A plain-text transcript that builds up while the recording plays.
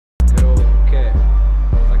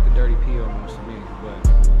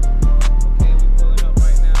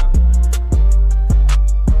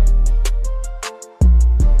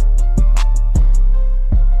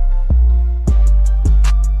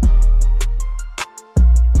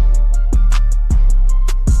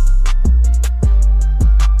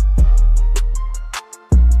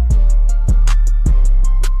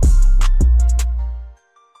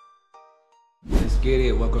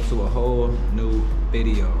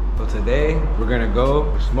So today we're gonna go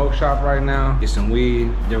to a smoke shop right now, get some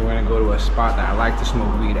weed. Then we're gonna go to a spot that I like to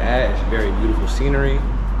smoke weed at. It's very beautiful scenery.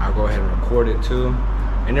 I'll go ahead and record it too.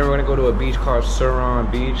 And then we're gonna go to a beach called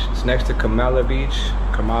Suron Beach. It's next to Kamala Beach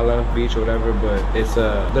or whatever, but it's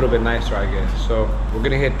a little bit nicer, I guess. So we're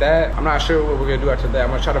gonna hit that. I'm not sure what we're gonna do after that.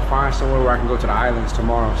 I'm gonna try to find somewhere where I can go to the islands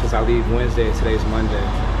tomorrow, since I leave Wednesday and today's Monday.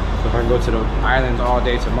 So if I can go to the islands all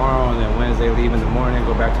day tomorrow, and then Wednesday leave in the morning,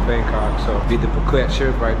 go back to Bangkok. So be the Phuket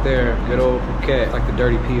trip right there. Good old Phuket. It's like the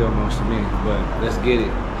dirty P almost to me, but let's get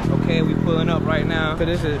it. Okay, we pulling up right now. So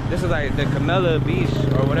this is like the Kamala Beach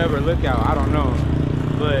or whatever lookout, I don't know.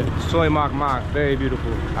 But Soy Mak Mak, very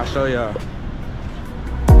beautiful. I'll show y'all.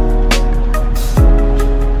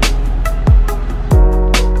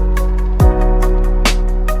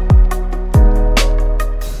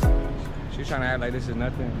 She's trying to act like this is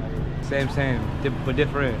nothing. Like, same, but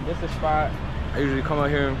different. This is the spot. I usually come out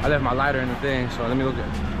here. I left my lighter in the thing, so let me look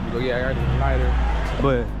at. Yeah, I got the lighter.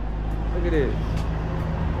 But look at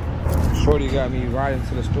this. Shorty got me riding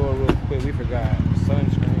to the store real quick. We forgot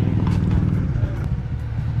sunscreen.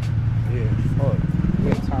 Yeah, fuck. We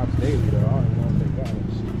had Tops Daily though. I don't even know if they got that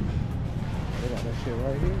shit. They got that shit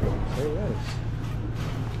right here. Say less.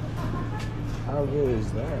 How good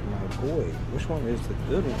is that, my boy? Which one is the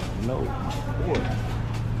good one? No, boy.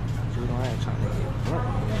 So we don't have time to get drunk.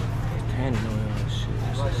 It's tanning on that shit.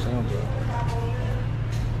 It's a sample.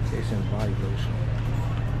 Tasting body lotion.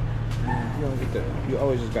 Man, you don't get the. You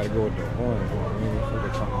always just gotta go with the orange one. Man, for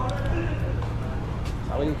the time.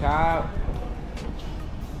 Sawadee Kap.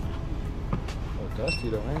 Dusty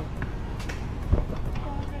though, ain't it?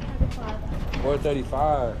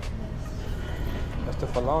 435. That's the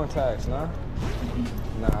for long tax, nah?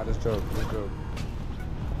 Nah, just joke, just joke.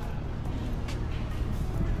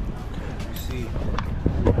 Okay, you see.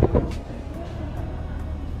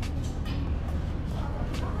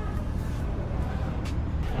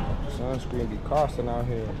 Sunscreen be costing out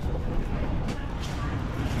here.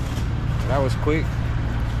 That was quick.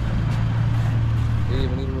 Didn't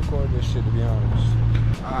even need to record this shit, to be honest.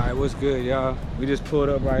 Alright, what's good, y'all? We just pulled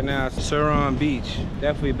up right now. Suron Beach.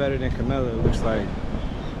 Definitely better than Camilla, it looks like.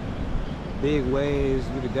 Big waves.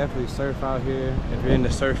 You could definitely surf out here if you're into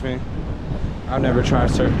surfing. I've never tried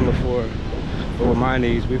surfing before, but with my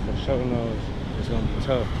knees, we for sure know it's gonna be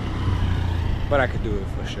tough. But I could do it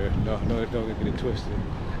for sure. Don't get it twisted.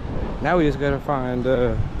 Now we just gotta find,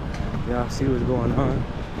 y'all see what's going on.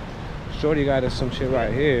 Shorty got us some shit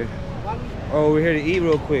right here. Oh, we're here to eat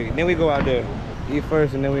real quick. Then we go out there. Eat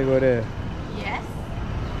first and then we go there. Yes.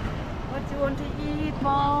 What do you want to eat,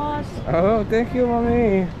 boss? Oh, thank you,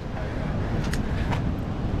 mommy.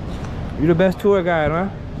 You the best tour guide, huh?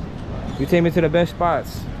 You take me to the best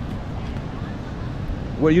spots.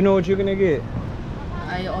 Well, you know what you're gonna get?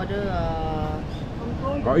 I order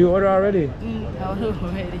Oh, you order already? I order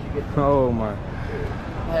already. Oh my.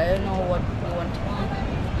 I don't know what you want to eat.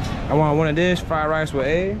 I want one of this, fried rice with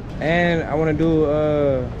egg. And I want to do,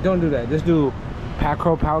 don't do that. Just do Pak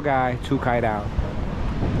Kro Pao Gai, 2 Kai Dao.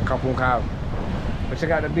 Kampung Kao. But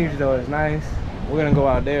check out the beach though, it's nice. We're gonna go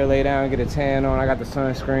out there, lay down, get a tan on. I got the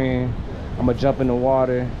sunscreen. I'm gonna jump in the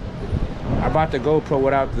water. I bought the GoPro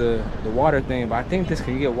without the water thing, but I think this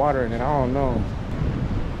can get water in it, I don't know.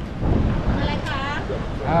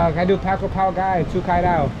 Can I do Pak Kro Pao Gai, 2 Kai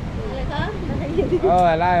Dao? Oh,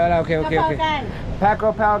 I lied. Okay. Pak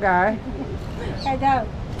Kro Pao Gai.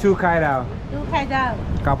 2 Kai Dao. 2 Kai Dao.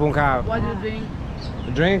 Kampung Kao. What do you drink?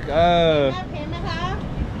 Drink,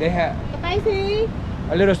 they have Spicy.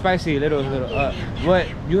 a little spicy, little. What,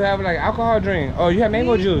 you have like alcohol drink? Oh, you have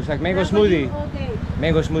mango juice, like mango smoothie. Okay.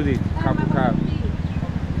 Mango smoothie, Kampung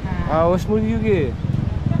Kao. What smoothie you get?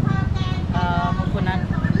 Coconut.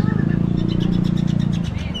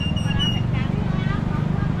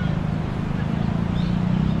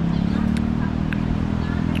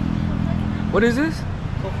 What is this?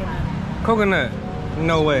 Coconut. Coconut.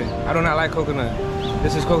 No way. I do not like coconut.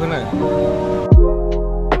 This is coconut.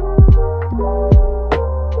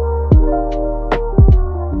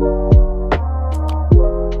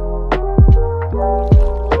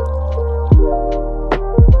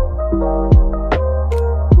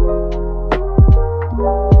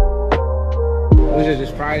 Was it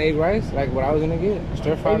just fried egg rice? Like what I was gonna get?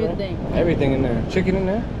 Stir fried? Everything. Everything in there. Chicken in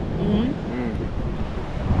there?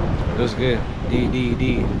 Looks good.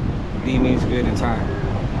 D means good in Thai.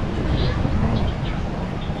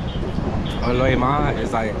 Aloy Ma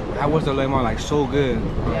is like, how was the Aloy Ma? Like so good.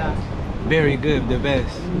 Yeah. Very good, the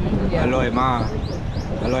best. Yeah. Aloy Ma.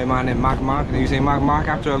 Aloy Ma and then Mak Mak. And you say Mak Mak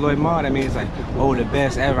after Aloy Ma, that means like, oh, the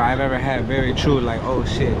best ever I've ever had. Very true. Like, oh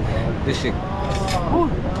shit, this shit.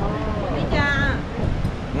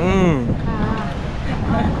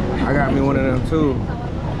 Got me one of them too.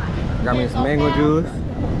 Got me some mango juice.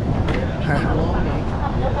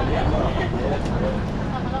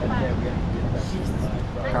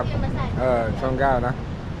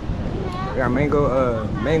 Got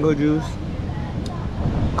mango juice,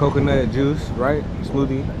 coconut juice, right?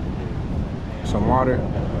 Smoothie, some water.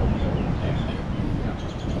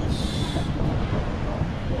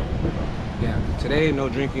 Yeah, today no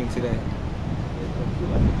drinking today.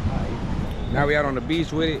 Now we out on the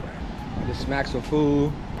beach with it. Just smack some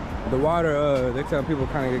food. The water, they tell people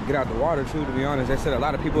kind of get out the water too, to be honest. They said a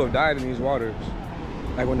lot of people have died in these waters.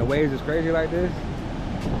 Like when the waves is crazy like this,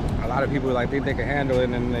 a lot of people like think they can handle it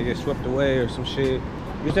and then they get swept away or some shit.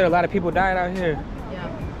 You said a lot of people died out here? Yeah.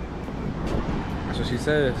 That's what she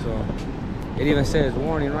said, so. It even says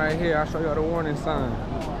warning right here. I'll show y'all the warning sign.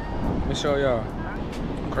 Let me show y'all.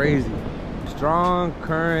 Crazy. Strong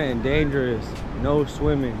current and dangerous. No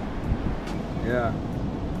swimming. Yeah.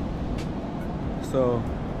 So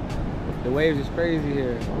the waves is crazy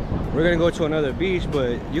here. We're gonna go to another beach,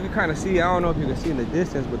 but you can kind of see, I don't know if you can see in the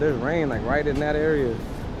distance, but there's rain like right in that area.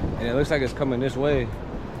 And it looks like it's coming this way.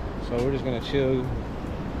 So we're just gonna chill.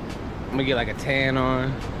 I'm gonna get like a tan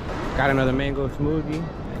on. Got another mango smoothie.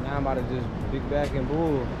 And now I'm about to just big back and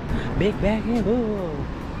bull. Big back and bull.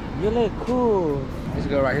 You look cool. This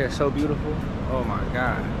girl right here is so beautiful. Oh my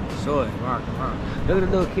God. So rock. Look at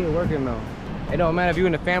the little kid working though. It don't matter if you're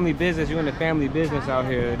in the family business, you're in the family business out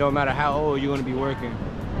here. It don't matter how old you're gonna be working.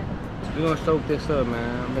 We're gonna soak this up,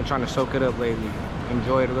 man. I've been trying to soak it up lately.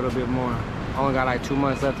 Enjoy it a little bit more. I only got like 2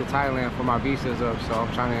 months left to Thailand for my visa's up, so I'm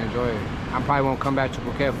trying to enjoy it. I probably won't come back to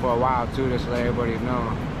Phuket for a while too, just to let everybody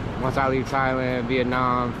know. Once I leave Thailand,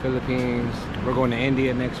 Vietnam, Philippines, we're going to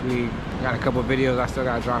India next week. Got a couple videos I still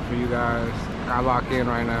gotta drop for you guys. Gotta lock in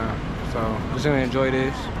right now. So just gonna enjoy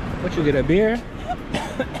this. What, you get a beer?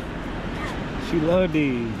 She love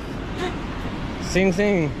these. Sing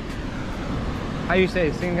sing. How you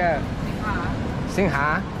say sing ha? Sing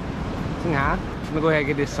ha. Sing ha. I'm gonna go ahead and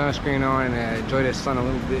get this sunscreen on and enjoy this sun a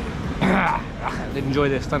little bit. Enjoy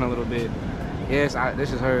this sun a little bit. Yes,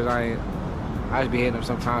 this is hers. I just be hitting them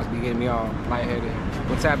sometimes, be getting me all lightheaded.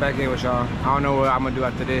 We'll tap back in with y'all. I don't know what I'm gonna do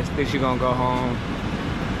after this. Think she gonna go home.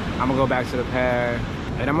 I'm gonna go back to the pad.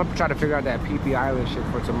 And I'm gonna try to figure out that PP Island shit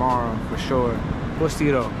for tomorrow, for sure. We'll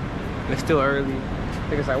see though. It's still early. I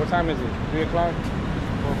think it's like, what time is it? 3 o'clock?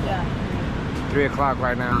 Yeah. 3 o'clock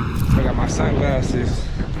right now. I got my sunglasses.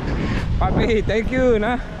 Papi, thank you,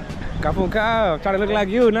 nah. Kapun ka. Try to look like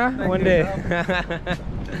you, nah. One day.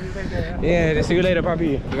 Yeah, see you later,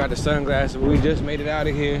 Papi. We got the sunglasses. We just made it out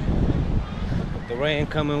of here. The rain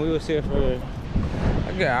coming. We was here for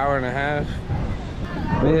like an hour and a half.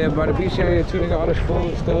 But yeah, by the beach area too, they got all this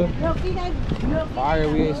food stuff. Fire,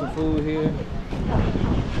 we ate some food here.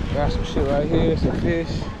 Got some shit right here, some fish.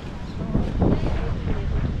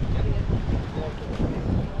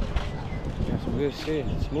 Got some good shit.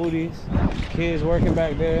 Smoothies. Kids working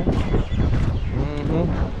back there.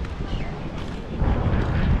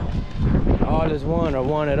 All is one, or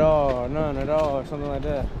one at all, or none at all, or something like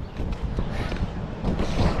that.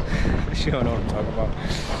 She don't know what I'm talking about.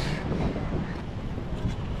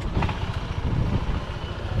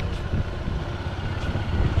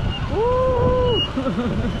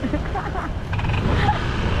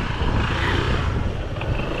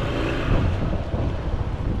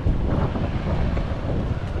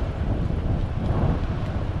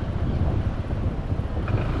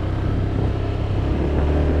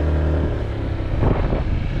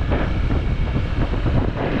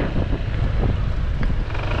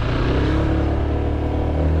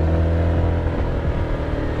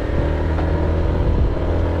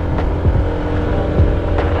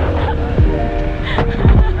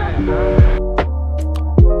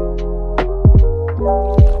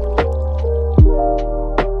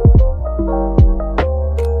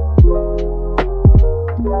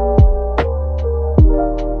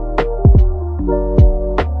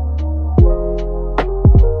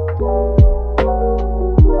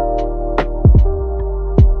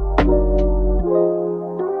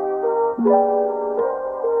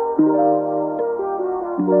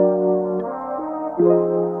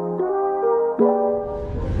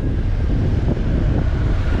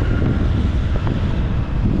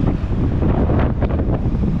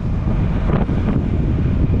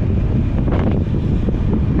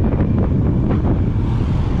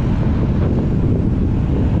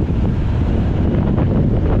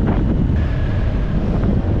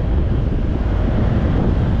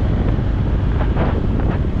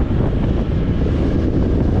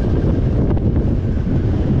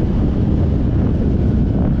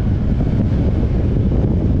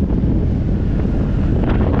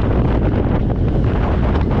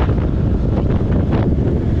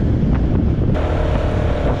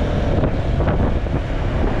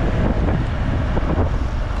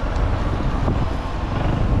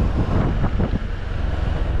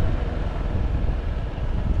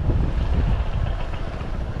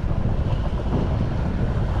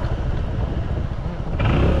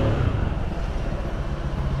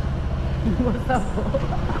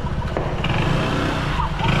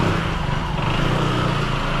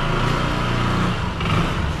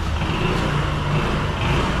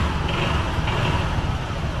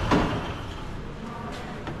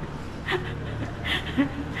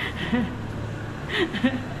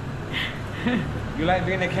 You like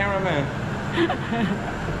being a cameraman?